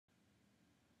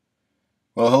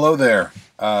Well, hello there.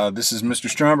 This is Mr.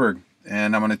 Stromberg,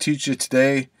 and I'm going to teach you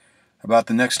today about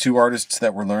the next two artists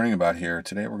that we're learning about here.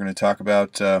 Today we're going to talk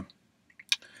about the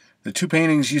two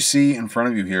paintings you see in front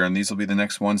of you here, and these will be the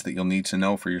next ones that you'll need to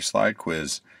know for your slide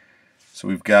quiz. So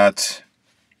we've got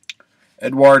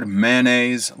Edouard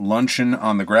Manet's Luncheon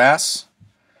on the Grass,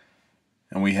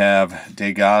 and we have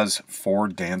Degas' Four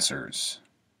Dancers.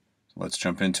 So let's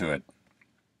jump into it.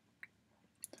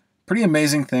 Pretty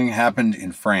amazing thing happened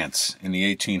in France in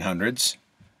the 1800s.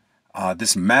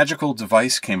 This magical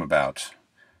device came about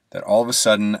that all of a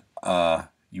sudden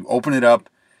you open it up,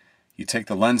 you take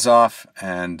the lens off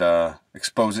and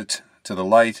expose it to the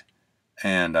light,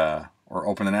 and or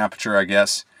open an aperture, I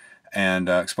guess, and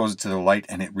expose it to the light,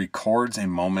 and it records a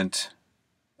moment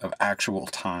of actual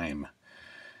time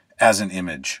as an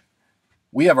image.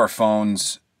 We have our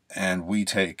phones, and we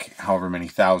take however many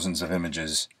thousands of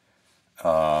images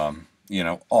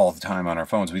all the time on our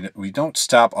phones. We don't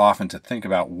stop often to think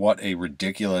about what a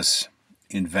ridiculous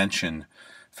invention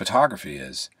photography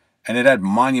is. And it had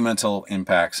monumental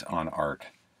impacts on art.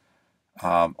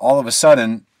 All of a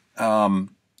sudden,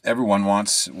 everyone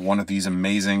wants one of these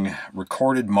amazing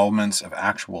recorded moments of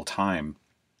actual time.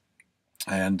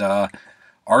 And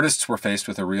artists were faced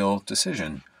with a real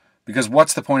decision. Because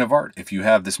what's the point of art if you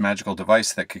have this magical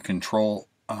device that can control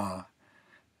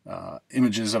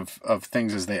images of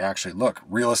things as they actually look,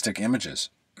 realistic images?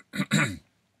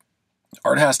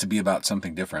 Art has to be about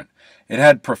something different. It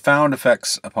had profound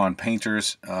effects upon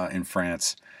painters in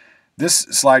France. This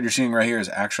slide you're seeing right here is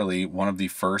actually one of the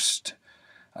first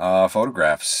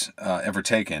photographs ever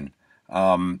taken.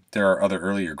 There are other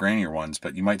earlier, grainier ones,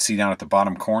 but you might see down at the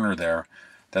bottom corner there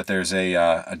that there's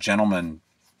a gentleman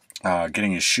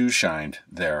getting his shoes shined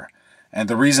there. And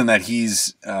the reason that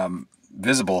he's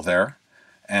visible there,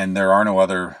 and there are no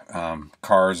other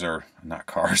cars, or not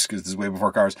cars because this is way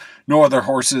before cars, no other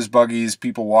horses, buggies,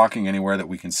 people walking anywhere that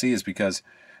we can see, is because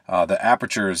the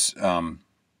apertures,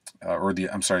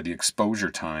 the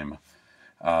exposure time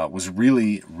was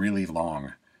really, really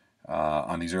long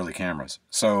on these early cameras.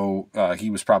 So he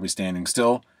was probably standing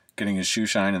still, getting his shoe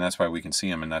shine, and that's why we can see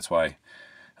him, and that's why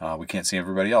we can't see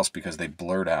everybody else, because they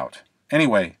blurred out.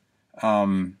 Anyway,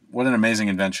 what an amazing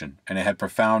invention, and it had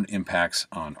profound impacts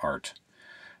on art.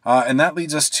 And that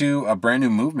leads us to a brand new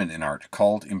movement in art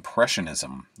called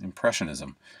Impressionism.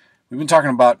 Impressionism. We've been talking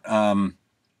about,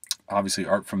 obviously,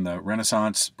 art from the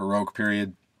Renaissance, Baroque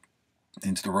period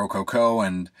into the Rococo,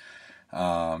 and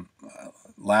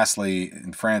lastly,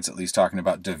 in France at least, talking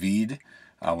about David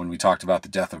when we talked about the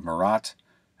death of Marat,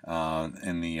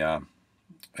 and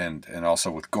also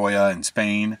with Goya in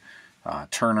Spain,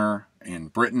 Turner in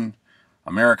Britain,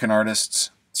 American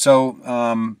artists. So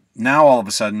now all of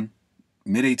a sudden,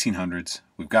 mid-1800s,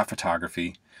 we've got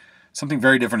photography. Something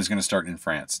very different is going to start in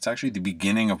France. It's actually the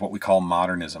beginning of what we call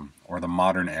modernism, or the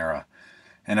modern era.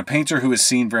 And a painter who is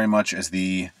seen very much as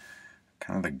the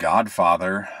kind of the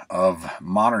godfather of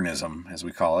modernism, as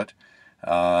we call it,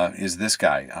 is this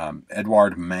guy,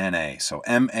 Edouard Manet. So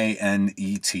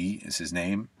M-A-N-E-T is his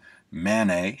name,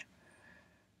 Manet.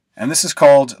 And this is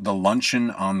called The Luncheon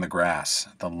on the Grass.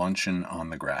 The Luncheon on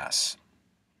the Grass.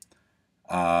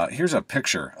 Here's a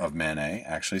picture of Manet,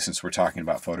 actually, since we're talking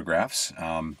about photographs.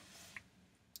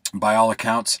 By all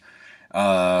accounts,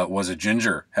 was a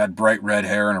ginger, had bright red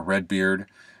hair and a red beard.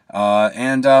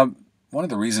 And one of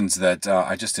the reasons that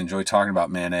I just enjoy talking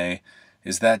about Manet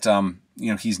is that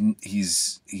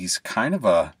he's kind of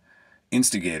a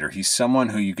instigator. He's someone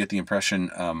who you get the impression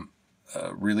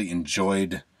really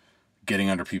enjoyed getting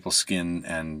under people's skin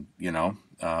and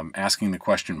asking the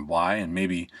question why, and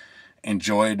maybe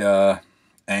enjoyed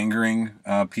angering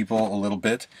people a little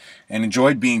bit, and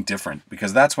enjoyed being different,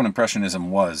 because that's what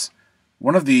Impressionism was.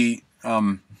 One of the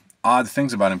odd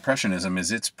things about Impressionism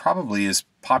is it's probably as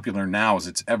popular now as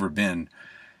it's ever been.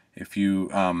 If you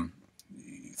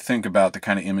think about the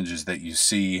kind of images that you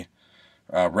see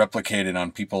replicated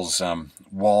on people's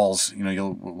walls,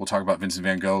 we'll talk about Vincent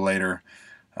van Gogh later,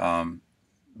 and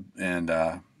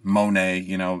Monet,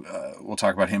 we'll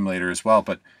talk about him later as well,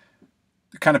 but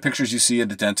the kind of pictures you see at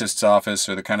the dentist's office,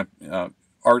 or the kind of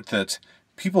art that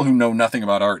people who know nothing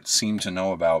about art seem to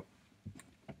know about,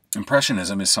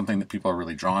 Impressionism is something that people are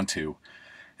really drawn to.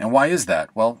 And why is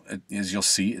that? Well, as you'll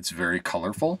see, it's very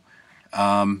colorful,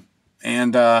 and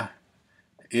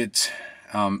it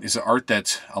is art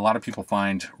that a lot of people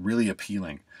find really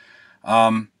appealing.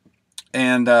 But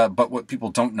what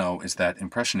people don't know is that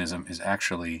Impressionism is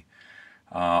actually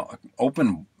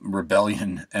open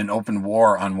rebellion and open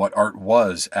war on what art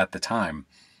was at the time.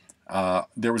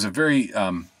 There was a very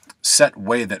set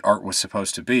way that art was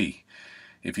supposed to be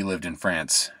if you lived in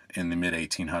France in the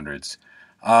mid-1800s.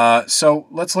 So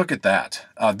let's look at that.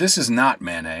 This is not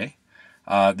Manet.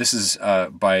 This is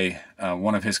by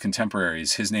one of his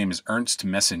contemporaries. His name is Ernst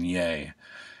Messonnier.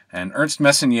 And Ernst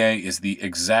Messonnier is the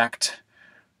exact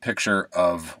picture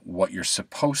of what you're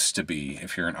supposed to be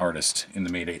if you're an artist in the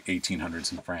mid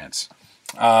 1800s in France.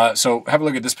 So have a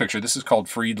look at this picture. This is called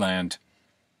Friedland.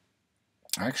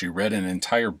 I actually read an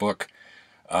entire book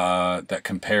that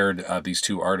compared these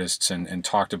two artists and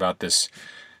talked about this,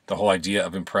 the whole idea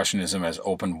of Impressionism as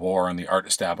open war on the art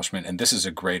establishment, and this is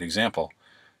a great example.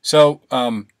 So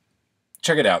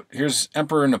check it out. Here's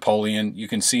Emperor Napoleon. You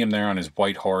can see him there on his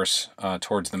white horse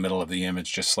towards the middle of the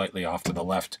image, just slightly off to the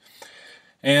left.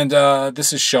 And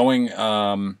this is showing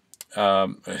a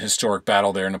historic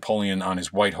battle there. Napoleon on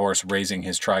his white horse, raising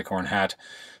his tricorn hat,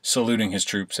 saluting his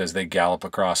troops as they gallop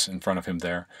across in front of him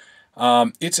there.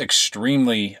 It's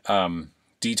extremely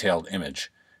detailed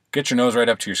image. Get your nose right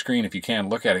up to your screen if you can.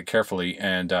 Look at it carefully,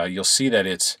 and you'll see that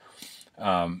it's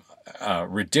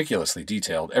ridiculously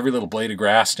detailed. Every little blade of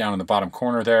grass down in the bottom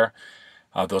corner there.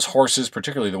 Those horses,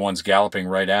 particularly the ones galloping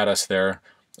right at us there,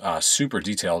 super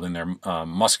detailed in their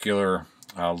muscular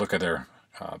look at their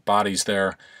bodies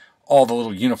there. All the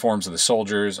little uniforms of the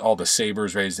soldiers, all the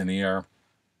sabers raised in the air,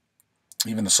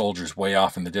 even the soldiers way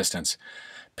off in the distance.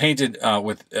 Painted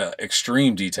with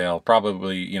extreme detail,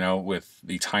 probably, you know, with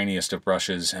the tiniest of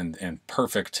brushes and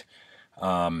perfect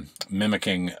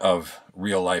mimicking of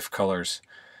real-life colors.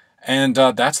 And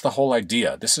that's the whole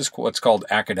idea. This is what's called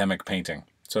academic painting.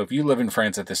 So if you live in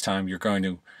France at this time, you're going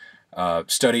to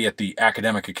study at the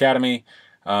Academic Academy,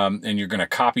 and you're going to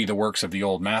copy the works of the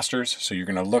old masters. So you're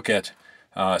going to look at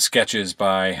sketches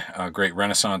by great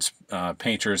Renaissance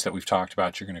painters that we've talked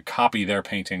about. You're going to copy their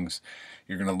paintings.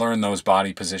 You're going to learn those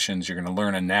body positions. You're going to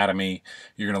learn anatomy.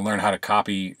 You're going to learn how to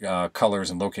copy colors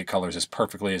and locate colors as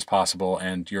perfectly as possible.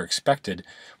 And you're expected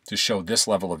to show this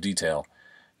level of detail.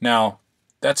 Now,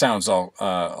 that sounds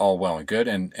all well and good.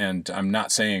 And I'm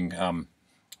not saying,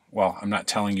 well, I'm not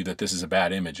telling you that this is a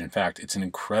bad image. In fact, it's an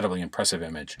incredibly impressive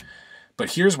image.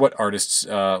 But here's what artists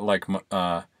like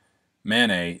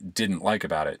Manet didn't like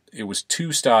about it. It was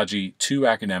too stodgy, too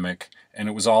academic, and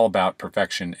it was all about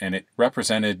perfection, and it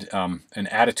represented an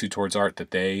attitude towards art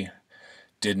that they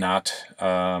did not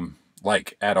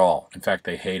like at all. In fact,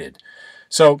 they hated.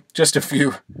 So just a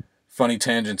few funny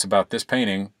tangents about this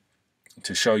painting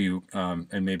to show you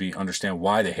and maybe understand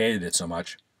why they hated it so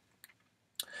much.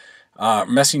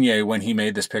 Messonnier, when he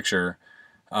made this picture,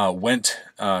 went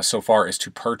so far as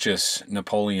to purchase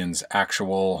Napoleon's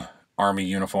actual army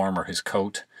uniform or his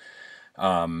coat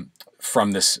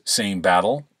from this same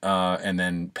battle, and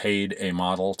then paid a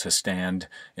model to stand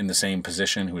in the same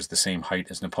position who was the same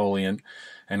height as Napoleon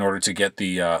in order to get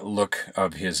the look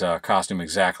of his costume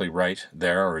exactly right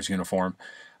there, or his uniform.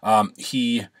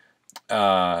 He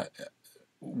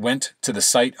went to the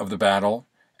site of the battle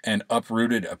and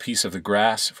uprooted a piece of the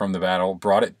grass from the battle,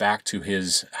 brought it back to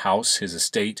his house, his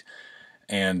estate,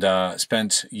 and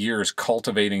spent years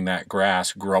cultivating that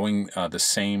grass, growing the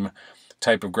same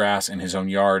type of grass in his own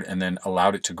yard, and then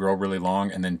allowed it to grow really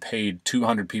long, and then paid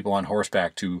 200 people on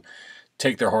horseback to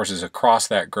take their horses across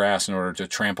that grass in order to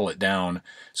trample it down,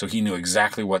 so he knew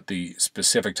exactly what the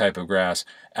specific type of grass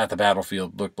at the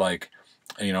battlefield looked like,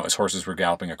 you know, as horses were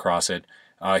galloping across it.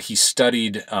 He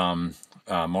studied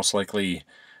most likely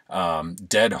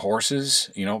dead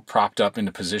horses, you know, propped up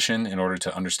into position in order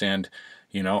to understand,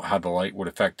 you know, how the light would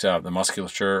affect the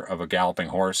musculature of a galloping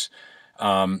horse.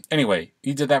 Anyway,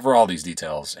 he did that for all these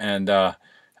details, and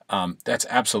that's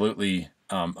absolutely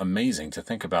amazing to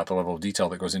think about the level of detail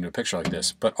that goes into a picture like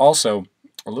this, but also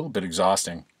a little bit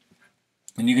exhausting.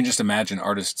 And you can just imagine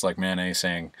artists like Manet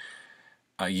saying,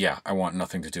 yeah, I want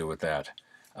nothing to do with that.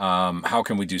 How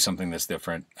can we do something that's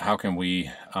different? How can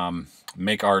we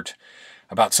make art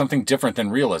about something different than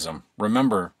realism?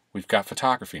 Remember, we've got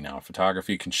photography now.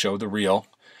 Photography can show the real,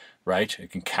 right?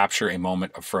 It can capture a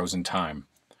moment of frozen time.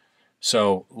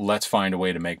 So let's find a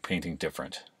way to make painting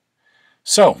different.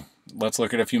 So let's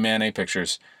look at a few Manet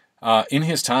pictures. In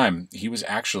his time, he was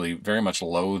actually very much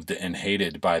loathed and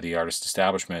hated by the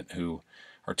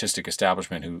artistic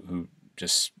establishment who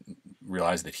just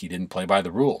realized that he didn't play by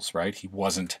the rules, right? He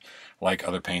wasn't like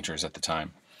other painters at the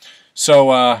time.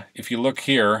 So if you look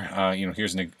here, you know,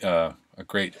 here's a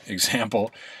great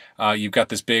example. You've got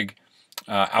this big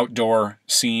outdoor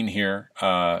scene here.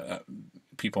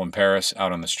 People in Paris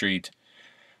out on the street.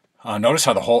 Notice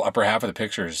how the whole upper half of the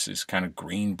picture is kind of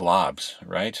green blobs,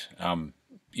 right?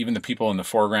 Even the people in the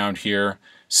foreground here,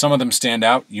 some of them stand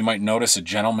out. You might notice a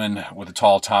gentleman with a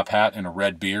tall top hat and a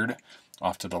red beard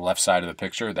off to the left side of the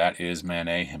picture. That is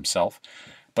Manet himself.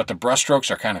 But the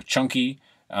brushstrokes are kind of chunky.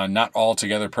 not all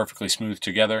together perfectly smooth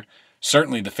together.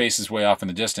 Certainly the face is way off in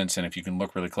the distance, and if you can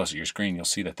look really close at your screen, you'll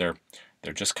see that they're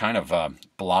just kind of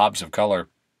blobs of color.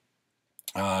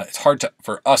 It's hard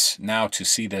for us now to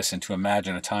see this and to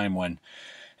imagine a time when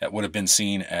that would have been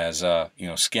seen as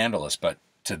scandalous, but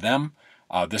to them,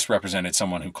 this represented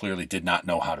someone who clearly did not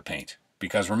know how to paint.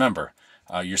 Because remember,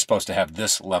 you're supposed to have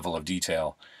this level of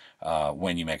detail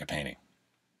when you make a painting.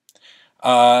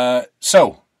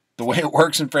 So the way it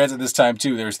works in France at this time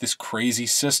too, there's this crazy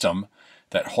system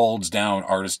that holds down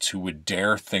artists who would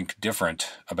dare think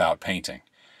different about painting.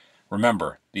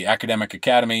 Remember, the Academic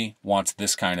Academy wants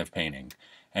this kind of painting.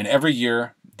 And every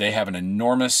year they have an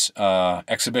enormous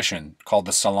exhibition called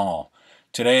the Salon.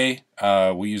 Today,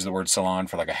 we use the word salon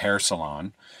for like a hair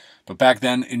salon. But back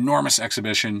then, enormous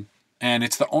exhibition. And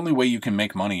it's the only way you can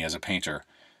make money as a painter.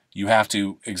 You have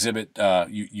to exhibit,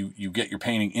 you get your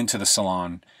painting into the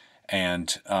salon,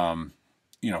 and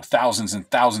thousands and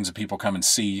thousands of people come and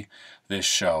see this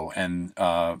show, and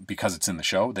because it's in the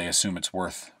show, they assume it's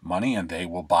worth money, and they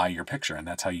will buy your picture, and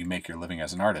that's how you make your living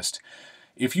as an artist.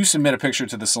 If you submit a picture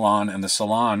to the salon, and the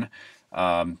salon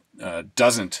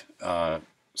doesn't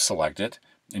select it,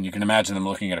 and you can imagine them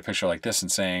looking at a picture like this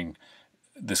and saying,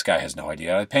 this guy has no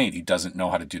idea how to paint, he doesn't know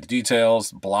how to do the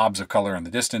details, blobs of color in the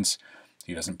distance,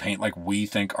 he doesn't paint like we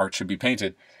think art should be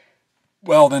painted.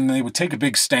 Well, then they would take a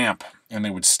big stamp, and they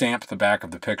would stamp the back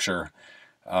of the picture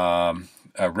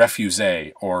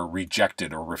refusé, or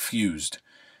rejected, or refused.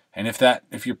 And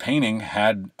if your painting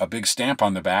had a big stamp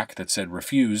on the back that said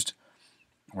refused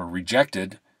or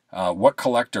rejected, what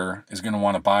collector is going to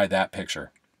want to buy that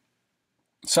picture?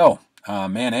 So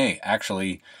Manet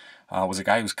actually was a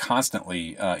guy who was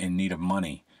constantly in need of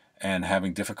money and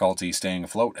having difficulty staying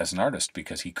afloat as an artist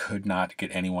because he could not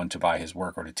get anyone to buy his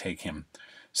work or to take him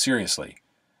seriously.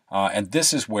 And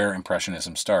this is where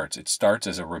Impressionism starts. It starts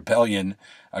as a rebellion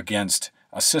against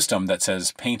a system that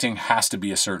says painting has to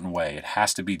be a certain way. It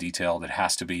has to be detailed. It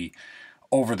has to be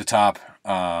over the top,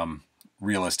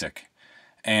 realistic.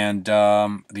 And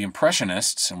the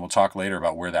Impressionists, and we'll talk later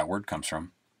about where that word comes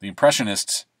from, the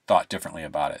Impressionists thought differently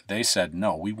about it. They said,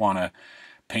 no, we want to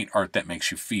paint art that makes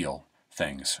you feel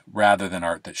things rather than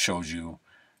art that shows you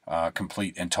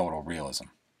complete and total realism.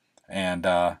 And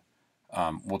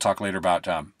we'll talk later about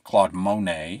Claude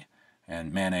Monet,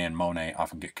 and Manet and Monet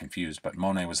often get confused, but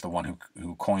Monet was the one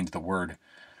who coined the word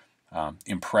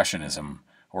Impressionism,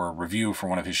 or a review for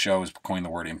one of his shows coined the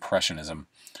word Impressionism,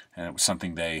 and it was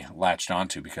something they latched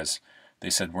onto because they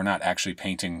said, we're not actually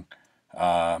painting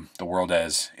the world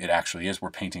as it actually is,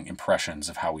 we're painting impressions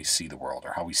of how we see the world,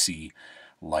 or how we see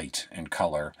light and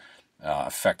color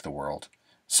affect the world.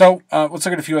 So let's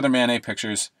look at a few other Manet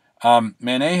pictures.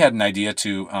 Manet had an idea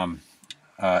to,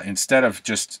 instead of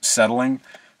just settling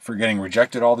for getting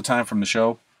rejected all the time from the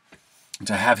show,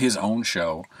 to have his own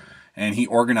show. And he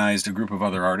organized a group of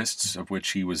other artists, of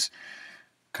which he was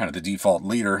kind of the default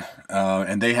leader.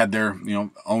 And they had their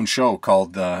own show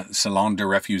called the Salon des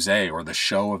Refusés, or the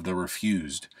Show of the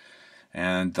Refused.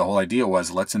 And the whole idea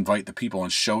was, let's invite the people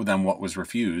and show them what was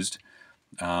refused,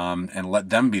 and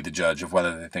let them be the judge of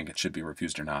whether they think it should be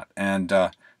refused or not. And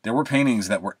there were paintings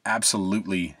that were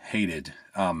absolutely hated,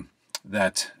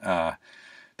 that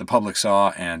the public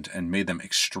saw and made them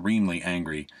extremely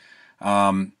angry.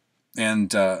 And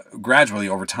gradually,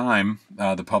 over time,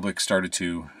 the public started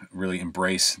to really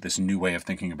embrace this new way of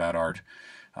thinking about art,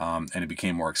 and it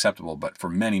became more acceptable. But for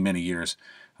many, many years,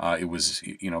 it was,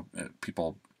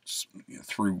 people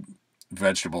threw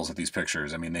vegetables at these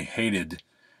pictures. I mean, they hated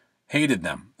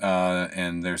them.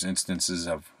 And there's instances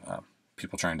of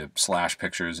people trying to slash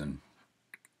pictures, and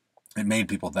it made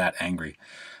people that angry.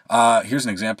 Here's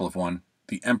an example of one.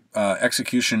 The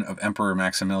execution of Emperor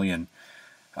Maximilian.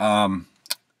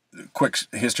 Quick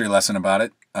history lesson about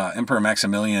it. Emperor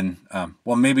Maximilian,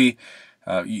 maybe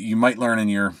you might learn in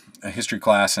your history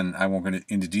class, and I won't go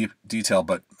into detail,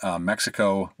 but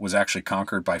Mexico was actually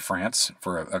conquered by France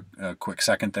for a quick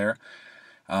second there,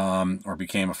 or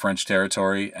became a French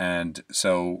territory, and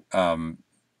so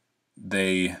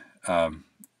the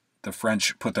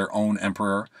French put their own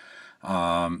emperor,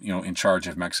 in charge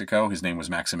of Mexico. His name was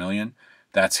Maximilian.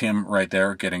 That's him right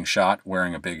there getting shot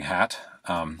wearing a big hat,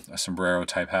 a sombrero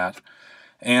type hat.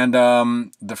 And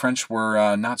the French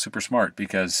were not super smart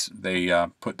because they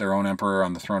put their own emperor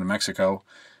on the throne of Mexico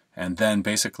and then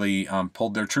basically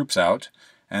pulled their troops out.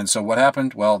 And so what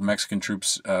happened? Well, Mexican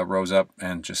troops rose up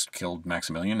and just killed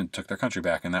Maximilian and took their country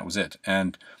back, and that was it.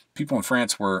 And people in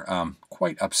France were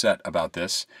quite upset about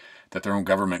this, that their own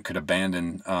government could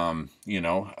abandon,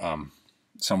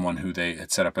 someone who they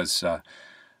had set up as,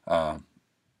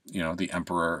 the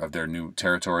emperor of their new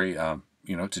territory.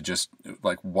 to just,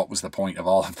 like, what was the point of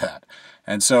all of that?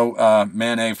 And so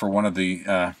Manet, for one of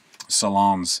the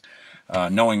salons,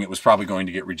 knowing it was probably going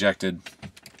to get rejected,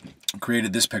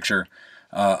 created this picture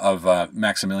of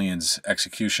Maximilian's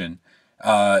execution.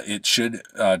 It should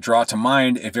draw to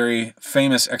mind a very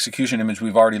famous execution image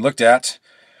we've already looked at,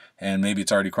 and maybe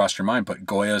it's already crossed your mind, but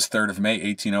Goya's 3rd of May,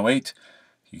 1808.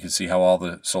 You can see how all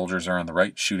the soldiers are on the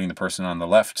right shooting the person on the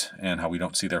left, and how we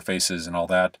don't see their faces and all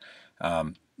that.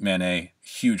 Manet,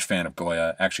 huge fan of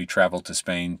Goya, actually traveled to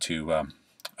Spain to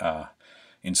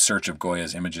in search of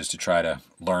Goya's images to try to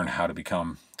learn how to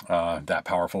become that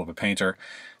powerful of a painter.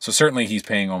 So certainly he's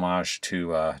paying homage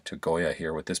to Goya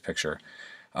here with this picture.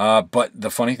 But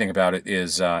the funny thing about it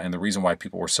is, and the reason why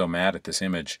people were so mad at this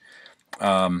image,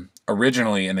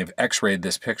 originally, and they've x-rayed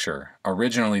this picture,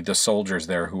 originally the soldiers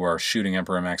there who are shooting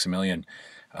Emperor Maximilian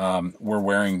were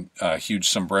wearing huge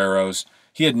sombreros.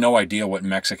 He had no idea what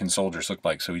Mexican soldiers looked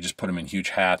like, so he just put them in huge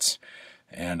hats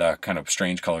and kind of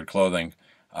strange colored clothing.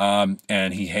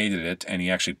 And he hated it, and he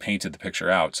actually painted the picture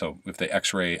out. So if they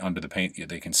x-ray under the paint,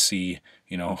 they can see,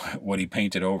 what he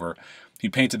painted over. He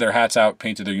painted their hats out,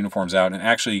 painted their uniforms out, and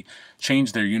actually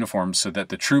changed their uniforms so that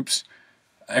the troops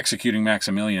executing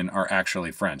Maximilian are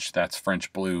actually French. That's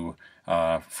French blue,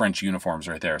 French uniforms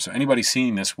right there. So anybody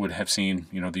seeing this would have seen,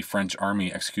 the French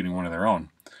army executing one of their own,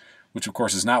 which of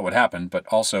course is not what happened, but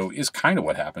also is kind of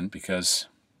what happened, because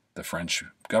the French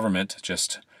government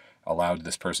just allowed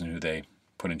this person who they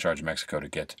put in charge of Mexico to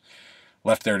get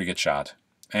left there to get shot.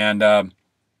 And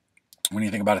when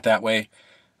you think about it that way,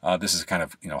 this is a kind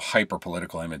of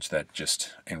hyper-political image that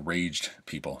just enraged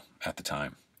people at the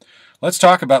time. Let's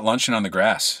talk about luncheon on the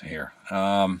grass here.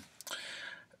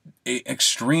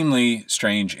 Extremely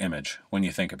strange image when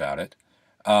you think about it.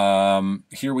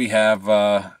 Here we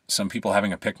have some people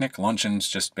having a picnic. Luncheon's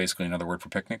just basically another word for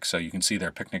picnic. So you can see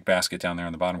their picnic basket down there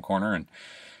in the bottom corner, and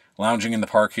lounging in the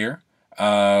park here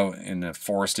in a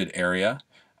forested area.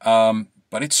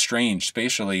 But it's strange.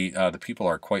 Spatially, the people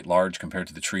are quite large compared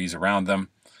to the trees around them.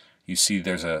 You see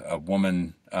there's a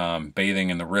woman bathing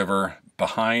in the river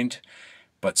behind,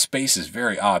 but space is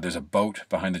very odd. There's a boat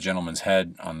behind the gentleman's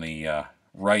head on the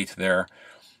right there.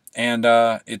 And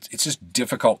it's just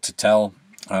difficult to tell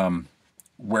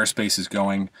where space is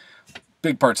going.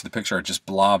 Big parts of the picture are just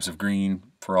blobs of green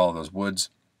for all of those woods.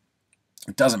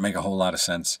 It doesn't make a whole lot of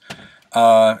sense.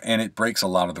 And it breaks a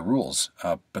lot of the rules.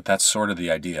 But that's sort of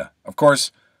the idea. Of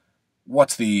course,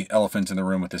 what's the elephant in the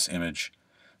room with this image?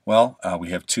 Well, we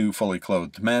have two fully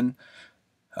clothed men,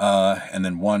 and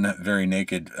then one very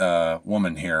naked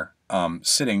woman here,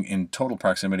 sitting in total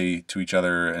proximity to each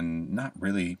other and not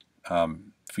really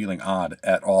feeling odd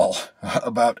at all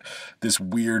about this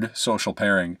weird social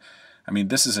pairing. I mean,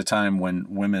 this is a time when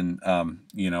women,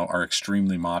 are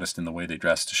extremely modest in the way they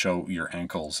dress. To show your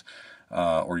ankles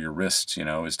or your wrists,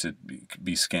 is to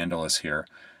be scandalous here.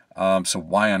 So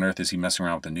why on earth is he messing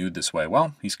around with the nude this way?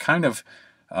 Well, he's kind of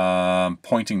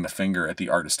pointing the finger at the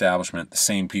art establishment, the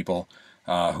same people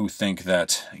who think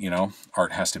that,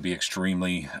 art has to be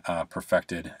extremely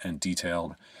perfected and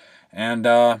detailed. And,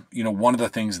 one of the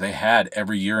things they had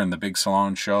every year in the big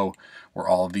salon show were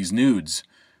all of these nudes,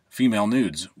 female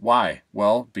nudes. Why?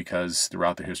 Well, because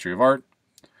throughout the history of art,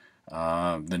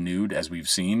 the nude, as we've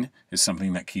seen, is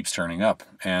something that keeps turning up.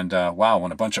 And wow,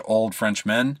 when a bunch of old French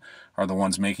men are the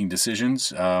ones making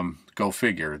decisions, go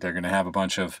figure. They're going to have a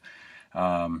bunch of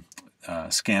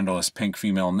scandalous pink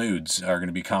female nudes are going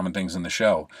to be common things in the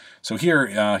show. So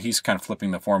here he's kind of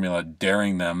flipping the formula,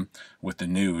 daring them with the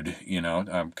nude,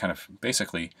 kind of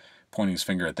basically pointing his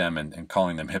finger at them and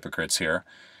calling them hypocrites here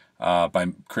by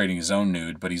creating his own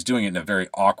nude. But he's doing it in a very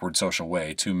awkward social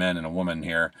way. Two men and a woman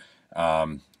here,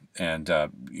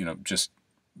 just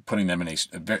putting them in a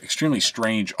very, extremely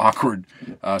strange, awkward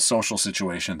social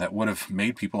situation that would have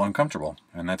made people uncomfortable.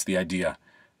 And that's the idea.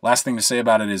 Last thing to say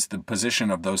about it is the position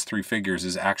of those three figures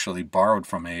is actually borrowed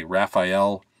from a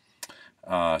Raphael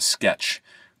sketch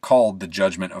called The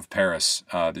Judgment of Paris.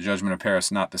 The Judgment of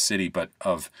Paris, not the city, but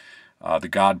of the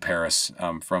god Paris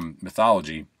from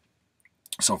mythology.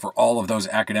 So for all of those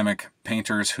academic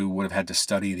painters who would have had to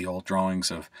study the old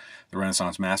drawings of the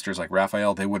Renaissance masters like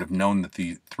Raphael, they would have known that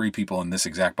the three people in this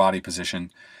exact body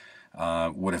position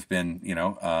would have been,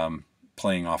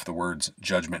 playing off the words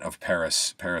Judgment of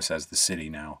Paris, Paris as the city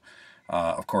now.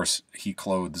 Of course, he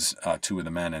clothes two of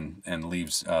the men and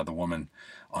leaves the woman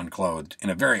unclothed in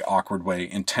a very awkward way,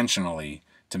 intentionally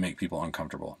to make people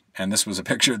uncomfortable. And this was a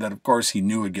picture that, of course, he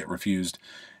knew would get refused,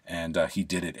 and he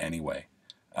did it anyway.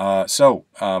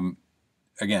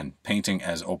 Again, painting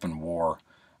as open war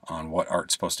on what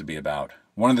art's supposed to be about.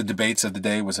 One of the debates of the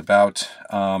day was about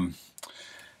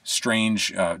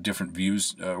strange, different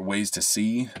views, ways to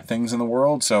see things in the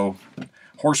world. So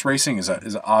horse racing is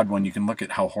an odd one. You can look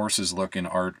at how horses look in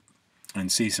art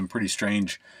and see some pretty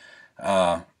strange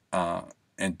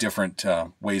and different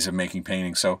ways of making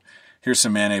paintings. So here's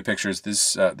some Manet pictures.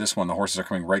 This one, the horses are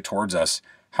coming right towards us.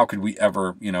 How could we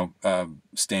ever,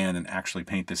 stand and actually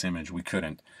paint this image? We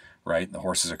couldn't, right? The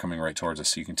horses are coming right towards us.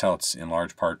 So you can tell it's in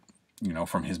large part,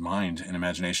 from his mind and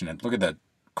imagination. And look at that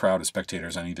crowd of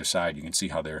spectators on either side. You can see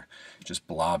how they're just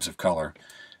blobs of color.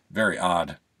 Very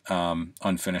odd,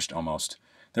 unfinished almost.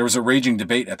 There was a raging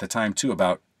debate at the time, too,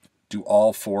 about do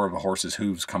all 4 of a horse's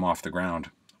hooves come off the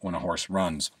ground when a horse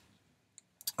runs?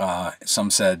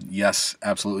 Some said, yes,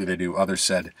 absolutely they do. Others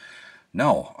said,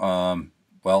 no.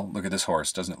 Well, look at this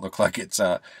horse. Doesn't it look like it's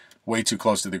way too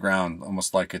close to the ground,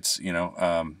 almost like it's,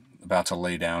 about to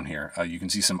lay down here? You can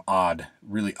see some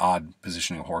really odd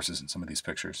positioning of horses in some of these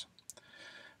pictures.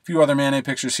 A few other Manet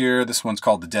pictures here. This one's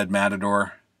called The Dead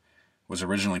Matador. Was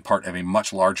originally part of a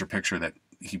much larger picture that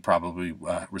he probably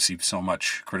received so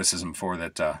much criticism for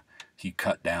that he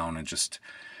cut down and just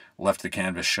left the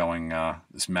canvas showing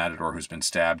this matador who's been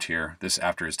stabbed here. This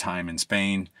after his time in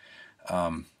Spain,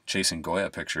 chasing Goya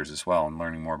pictures as well and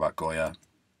learning more about Goya.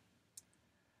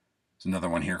 There's another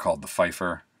one here called The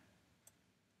Fifer.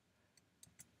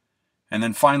 And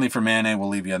then finally for Manet, we'll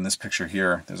leave you on this picture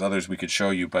here. There's others we could show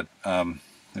you, but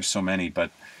there's so many.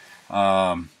 But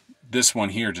this one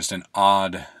here, just an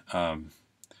odd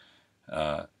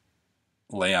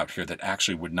layout here that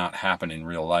actually would not happen in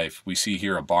real life. We see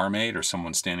here a barmaid or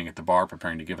someone standing at the bar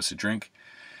preparing to give us a drink.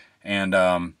 And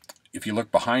if you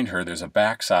look behind her, there's a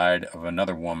backside of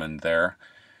another woman there.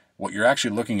 What you're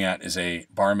actually looking at is a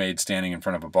barmaid standing in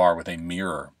front of a bar with a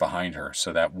mirror behind her.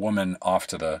 So that woman off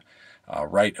to the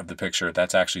right of the picture,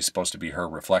 that's actually supposed to be her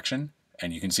reflection.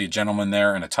 And you can see a gentleman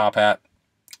there in a top hat.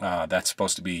 That's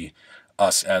supposed to be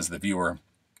us as the viewer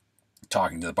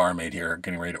talking to the barmaid here,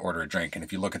 getting ready to order a drink. And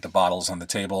if you look at the bottles on the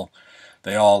table,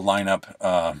 they all line up,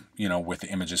 with the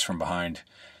images from behind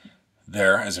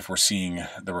there, as if we're seeing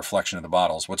the reflection of the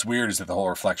bottles. What's weird is that the whole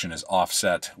reflection is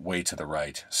offset way to the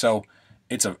right. So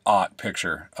it's an odd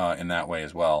picture in that way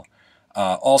as well.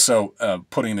 Also,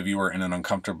 putting the viewer in an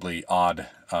uncomfortably odd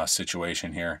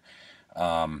situation here.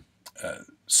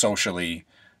 Socially,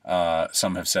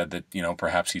 some have said that,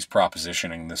 perhaps he's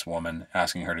propositioning this woman,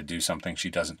 asking her to do something she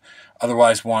doesn't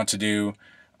otherwise want to do.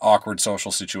 Awkward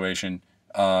social situation.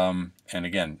 And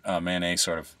again, Manet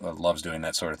sort of loves doing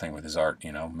that sort of thing with his art,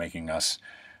 making us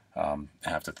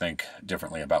have to think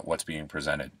differently about what's being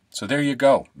presented. So there you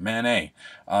go, Manet.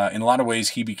 In a lot of ways,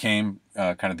 he became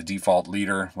kind of the default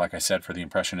leader, like I said, for the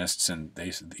Impressionists, and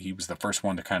he was the first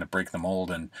one to kind of break the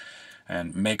mold and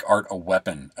make art a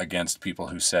weapon against people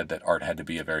who said that art had to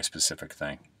be a very specific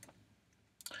thing.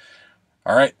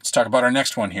 All right, let's talk about our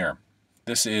next one here.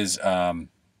 This is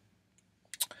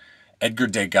Edgar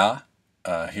Degas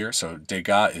here. So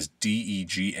Degas is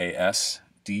D-E-G-A-S,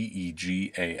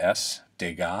 D-E-G-A-S,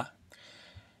 Degas.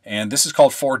 And this is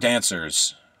called Four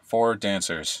Dancers. Four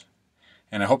Dancers.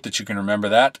 And I hope that you can remember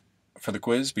that for the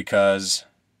quiz, because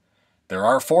there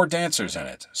are 4 dancers in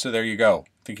it. So there you go.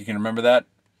 Think you can remember that?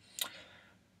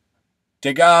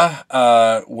 Degas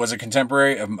was a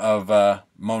contemporary of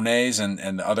Monet's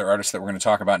and the other artists that we're going to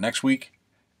talk about next week.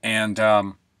 And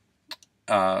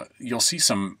you'll see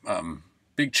some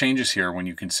big changes here when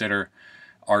you consider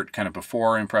art kind of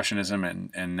before Impressionism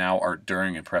and now art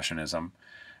during Impressionism.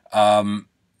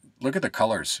 Look at the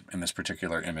colors in this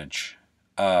particular image.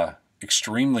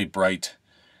 Extremely bright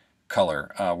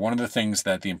color. One of the things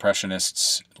that the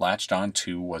Impressionists latched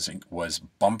onto was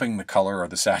bumping the color or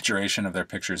the saturation of their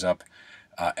pictures up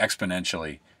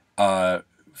exponentially.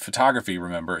 Photography,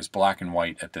 remember, is black and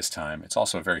white at this time. It's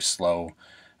also very slow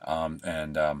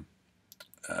and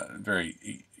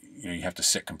very, you have to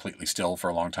sit completely still for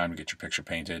a long time to get your picture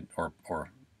painted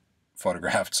or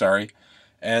photographed, sorry.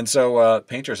 And so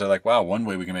painters are like, wow, one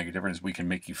way we can make a difference is we can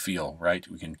make you feel, right?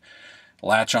 We can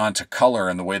latch on to color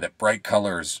and the way that bright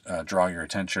colors draw your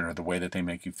attention, or the way that they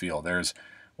make you feel.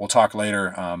 We'll talk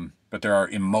later, but there are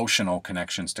emotional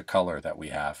connections to color that we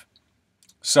have.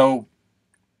 So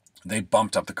they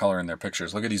bumped up the color in their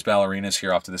pictures. Look at these ballerinas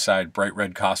here off to the side, bright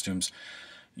red costumes,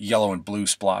 yellow and blue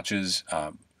splotches,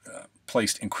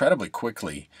 placed incredibly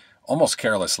quickly, almost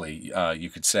carelessly, you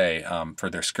could say, for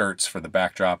their skirts, for the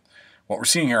backdrop. What we're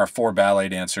seeing here are 4 ballet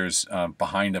dancers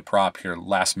behind a prop here,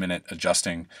 last minute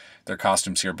adjusting their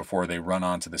costumes here before they run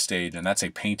onto the stage. And that's a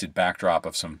painted backdrop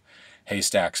of some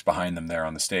haystacks behind them there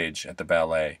on the stage at the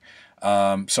ballet.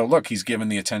 So look, he's given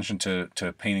the attention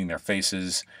to painting their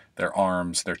faces, their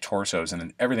arms, their torsos, and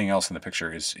then everything else in the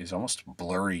picture is almost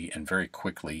blurry and very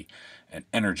quickly and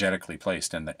energetically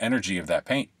placed. And the energy of that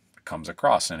paint comes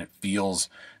across, and it feels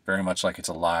very much like it's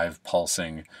alive,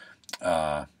 pulsing.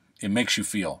 It makes you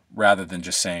feel, rather than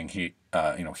just saying,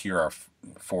 here are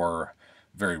four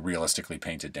very realistically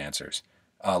painted dancers.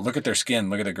 Look at their skin.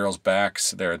 Look at the girls'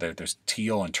 backs. There's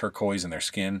teal and turquoise in their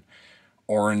skin,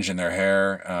 orange in their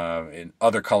hair, in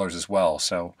other colors as well.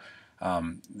 So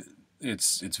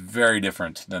it's very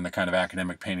different than the kind of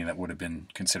academic painting that would have been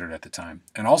considered at the time.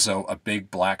 And also a big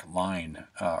black line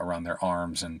around their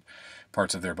arms and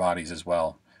parts of their bodies as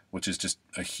well, which is just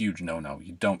a huge no-no.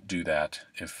 You don't do that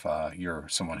if you're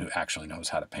someone who actually knows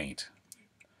how to paint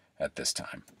at this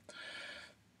time.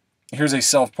 Here's a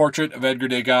self-portrait of Edgar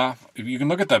Degas. If you can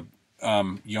look at the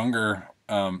younger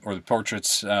or the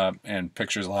portraits and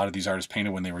pictures a lot of these artists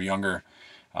painted when they were younger,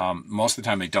 most of the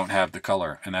time they don't have the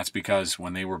color, and that's because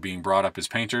when they were being brought up as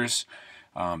painters,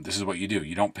 this is what you do.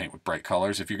 You don't paint with bright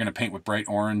colors. If you're going to paint with bright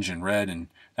orange and red, and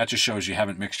that just shows you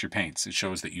haven't mixed your paints. It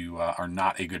shows that you are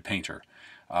not a good painter.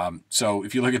 So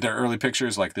if you look at their early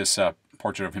pictures, like this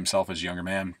portrait of himself as a younger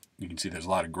man, you can see there's a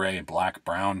lot of gray, black,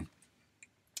 brown.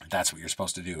 That's what you're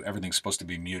supposed to do. Everything's supposed to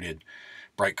be muted.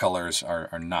 Bright colors are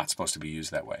not supposed to be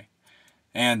used that way.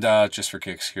 And just for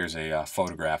kicks, here's a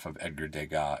photograph of Edgar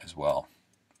Degas as well.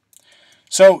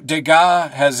 So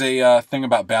Degas has a thing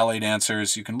about ballet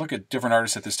dancers. You can look at different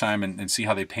artists at this time and see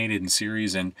how they painted in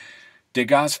series. And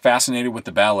Degas fascinated with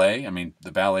the ballet. I mean,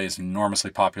 the ballet is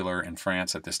enormously popular in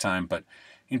France at this time, but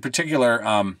in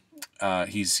particular,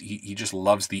 he just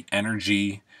loves the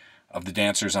energy of the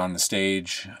dancers on the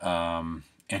stage.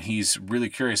 And he's really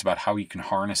curious about how he can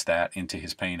harness that into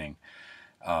his painting,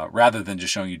 rather than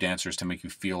just showing you dancers to make you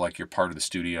feel like you're part of the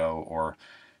studio or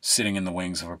sitting in the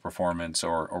wings of a performance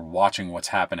or watching what's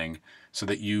happening, so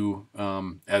that you,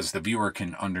 as the viewer,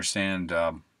 can understand,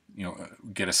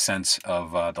 get a sense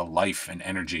of the life and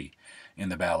energy in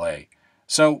the ballet.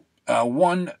 So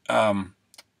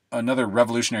another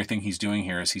revolutionary thing he's doing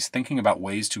here is he's thinking about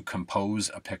ways to compose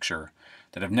a picture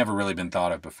that have never really been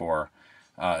thought of before.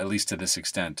 At least to this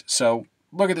extent. So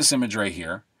look at this image right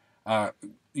here. If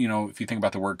you think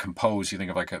about the word compose, you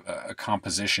think of like a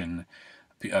composition,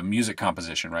 a music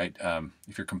composition, right?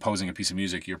 If you're composing a piece of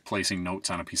music, you're placing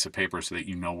notes on a piece of paper so that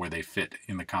you know where they fit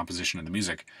in the composition of the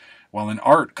music. Well, in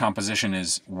art, composition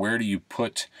is where do you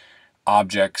put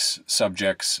objects,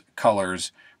 subjects,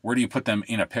 colors, where do you put them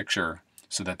in a picture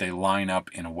so that they line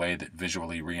up in a way that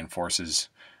visually reinforces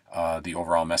the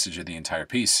overall message of the entire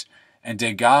piece. And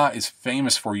Degas is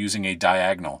famous for using a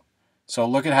diagonal. So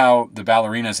look at how the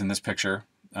ballerinas in this picture,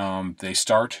 they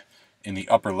start in the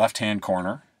upper left-hand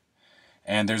corner.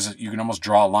 And you can almost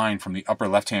draw a line from the upper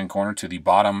left-hand corner to the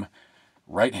bottom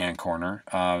right-hand corner.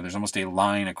 There's almost a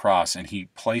line across, and he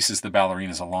places the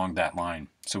ballerinas along that line.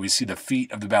 So we see the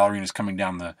feet of the ballerinas coming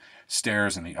down the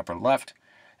stairs in the upper left,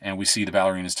 and we see the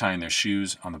ballerinas tying their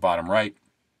shoes on the bottom right.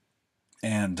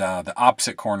 And the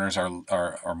opposite corners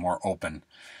are more open.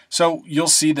 So you'll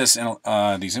see this in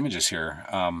these images here.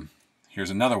 Here's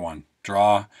another one.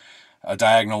 Draw a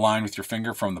diagonal line with your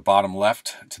finger from the bottom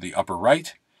left to the upper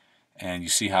right, and you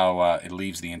see how it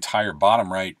leaves the entire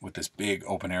bottom right with this big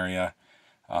open area,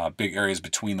 big areas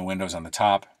between the windows on the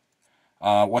top.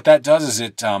 What that does is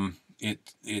it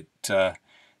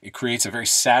creates a very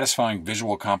satisfying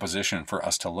visual composition for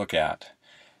us to look at.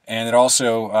 And it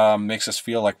also makes us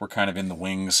feel like we're kind of in the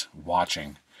wings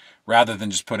watching, rather than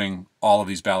just putting all of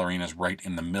these ballerinas right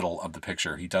in the middle of the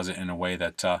picture. He does it in a way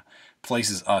that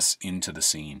places us into the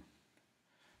scene.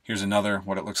 Here's another,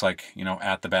 what it looks like,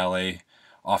 at the ballet,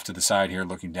 off to the side here,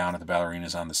 looking down at the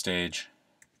ballerinas on the stage.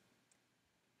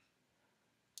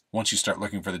 Once you start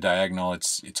looking for the diagonal,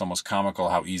 it's almost comical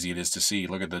how easy it is to see.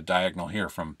 Look at the diagonal here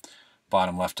from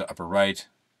bottom left to upper right.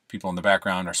 People in the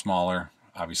background are smaller.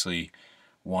 Obviously,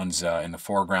 ones in the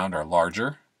foreground are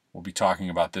larger. We'll be talking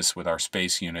about this with our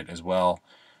space unit as well.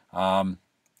 Brighter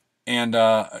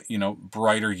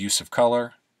use of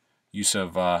color, use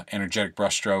of energetic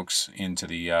brushstrokes into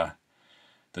the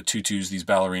tutus these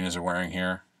ballerinas are wearing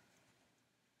here.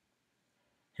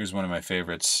 Here's one of my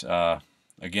favorites.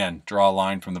 Again, draw a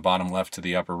line from the bottom left to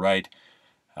the upper right,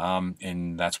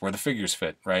 and that's where the figures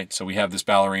fit, right? So we have this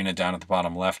ballerina down at the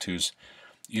bottom left who's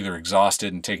either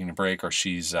exhausted and taking a break, or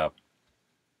she's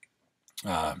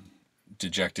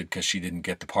dejected because she didn't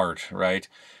get the part, right?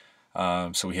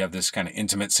 So we have this kind of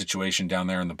intimate situation down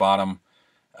there in the bottom,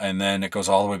 and then it goes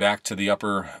all the way back to the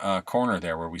upper corner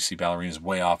there where we see ballerinas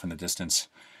way off in the distance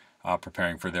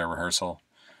preparing for their rehearsal.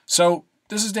 So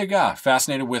this is Degas,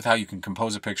 fascinated with how you can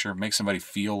compose a picture, make somebody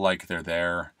feel like they're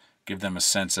there, give them a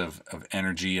sense of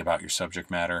energy about your subject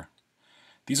matter.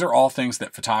 These are all things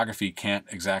that photography can't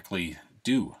exactly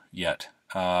do yet.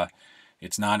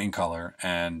 It's not in color,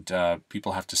 and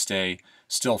people have to stay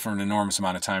still for an enormous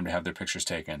amount of time to have their pictures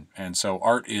taken. And so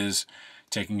art is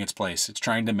taking its place. It's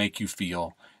trying to make you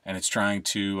feel, and it's trying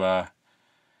to,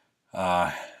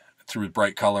 through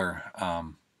bright color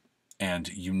and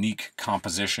unique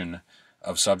composition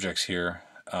of subjects here,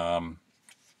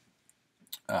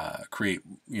 create,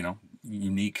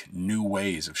 unique new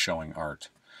ways of showing art.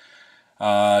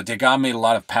 Degas made a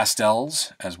lot of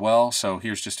pastels as well, so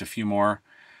here's just a few more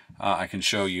I can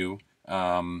show you.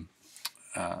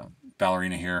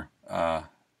 Ballerina here,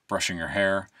 brushing her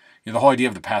hair. The whole idea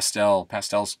of the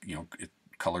pastels,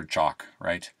 colored chalk,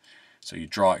 right? So you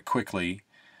draw it quickly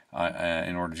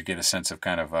in order to get a sense of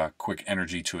kind of a quick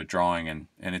energy to a drawing, and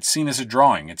it's seen as a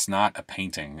drawing. It's not a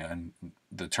painting. In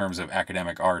the terms of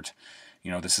academic art,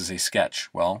 this is a sketch.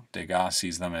 Well, Degas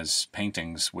sees them as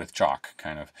paintings with chalk,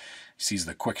 kind of. He sees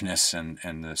the quickness and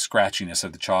the scratchiness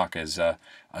of the chalk as a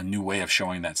new way of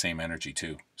showing that same energy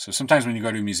too. So sometimes when you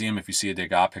go to a museum, if you see a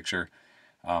Degas picture,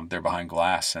 they're behind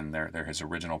glass and they're his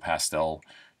original pastel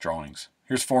drawings.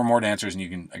 Here's 4 more dancers, and you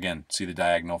can, again, see the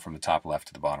diagonal from the top left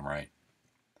to the bottom right.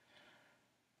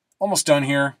 Almost done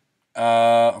here.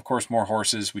 Of course, more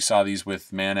horses. We saw these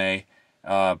with Manet.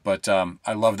 But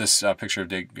I love this picture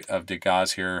of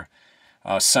Degas here.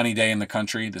 Sunny day in the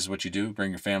country. This is what you do.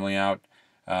 Bring your family out.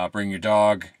 Bring your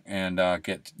dog and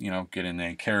get in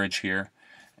a carriage here,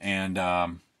 and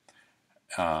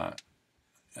get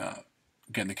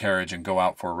in the carriage and go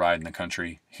out for a ride in the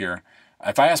country here.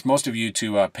 If I asked most of you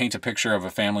to paint a picture of a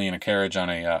family in a carriage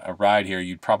on a ride here,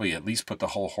 you'd probably at least put the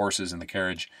whole horses in the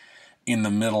carriage in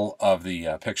the middle of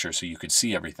the picture so you could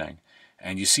see everything.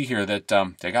 And you see here that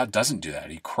Degas doesn't do that.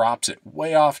 He crops it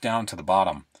way off down to the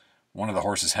bottom. One of the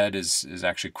horse's head is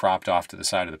actually cropped off to the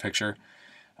side of the picture.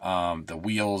 The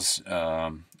wheels,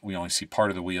 we only see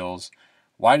part of the wheels.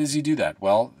 Why does he do that?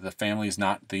 Well, the family is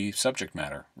not the subject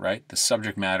matter, right? The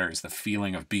subject matter is the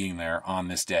feeling of being there on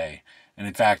this day. And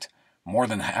in fact, more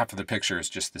than half of the picture is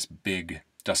just this big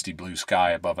dusty blue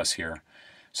sky above us here,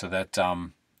 so that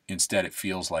instead it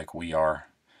feels like we are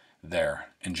there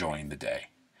enjoying the day.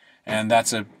 And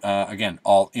that's, again,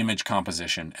 all image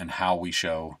composition and how we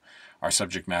show our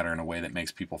subject matter in a way that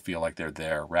makes people feel like they're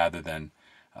there, rather than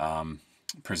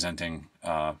presenting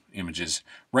images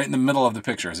right in the middle of the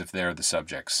picture as if they're the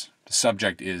subjects. The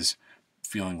subject is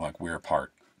feeling like we're a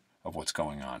part of what's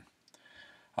going on.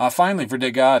 Finally, for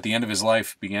Degas, at the end of his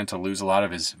life, began to lose a lot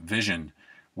of his vision,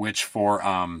 which for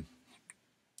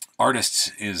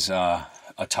artists is a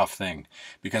tough thing,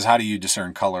 because how do you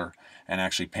discern color and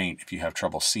actually paint if you have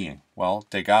trouble seeing? Well,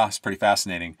 Degas is pretty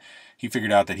fascinating. He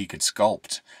figured out that he could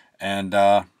sculpt, and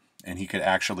he could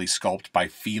actually sculpt by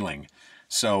feeling.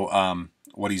 So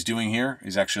what he's doing here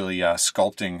is actually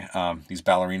sculpting these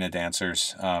ballerina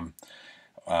dancers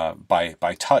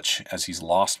by touch, as he's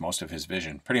lost most of his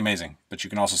vision. Pretty amazing. But you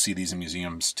can also see these in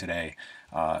museums today,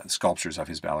 sculptures of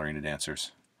his ballerina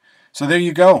dancers. So there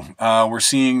you go. We're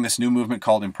seeing this new movement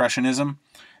called Impressionism,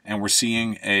 and we're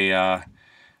seeing an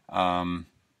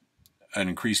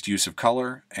increased use of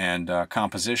color and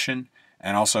composition,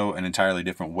 and also an entirely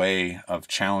different way of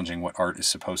challenging what art is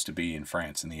supposed to be in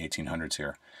France in the 1800s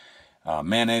here.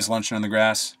 Manet's Luncheon on the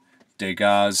Grass,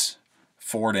 Degas,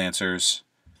 4 dancers.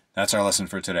 That's our lesson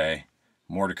for today.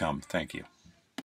 More to come. Thank you.